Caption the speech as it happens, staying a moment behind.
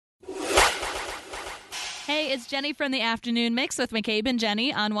Hey, it's Jenny from the Afternoon Mix with McCabe and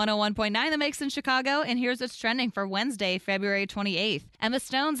Jenny on 101.9 The Mix in Chicago, and here's what's trending for Wednesday, February 28th. Emma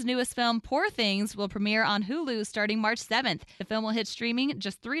Stone's newest film, Poor Things, will premiere on Hulu starting March 7th. The film will hit streaming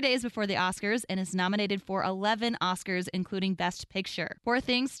just 3 days before the Oscars and is nominated for 11 Oscars, including Best Picture. Poor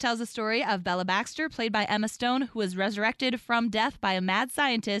Things tells the story of Bella Baxter, played by Emma Stone, who is resurrected from death by a mad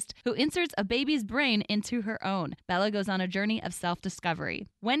scientist who inserts a baby's brain into her own. Bella goes on a journey of self-discovery.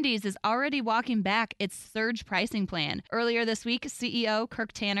 Wendy's is already walking back its surge pricing plan. Earlier this week, CEO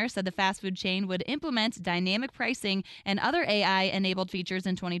Kirk Tanner said the fast food chain would implement dynamic pricing and other AI-enabled features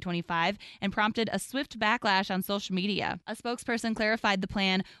in 2025 and prompted a swift backlash on social media. A spokesperson clarified the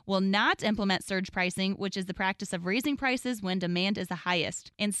plan will not implement surge pricing, which is the practice of raising prices when demand is the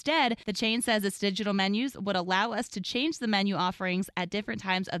highest. Instead, the chain says its digital menus would allow us to change the menu offerings at different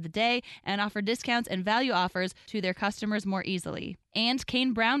times of the day and offer discounts and value offers to their customers more easily. And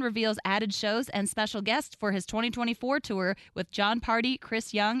Kane Brown reveals added shows and special guests for his 2024 tour with John Party,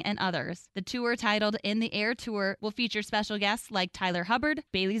 Chris Young, and others. The tour, titled In the Air Tour, will feature special guests like Tyler Hubbard,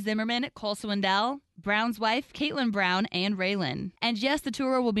 Bailey Zimmerman, Cole Swindell, Brown's wife, Caitlin Brown, and Raylan. And yes, the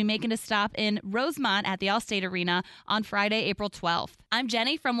tour will be making a stop in Rosemont at the Allstate Arena on Friday, April 12th. I'm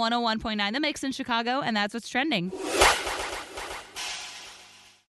Jenny from 101.9 The Mix in Chicago, and that's what's trending.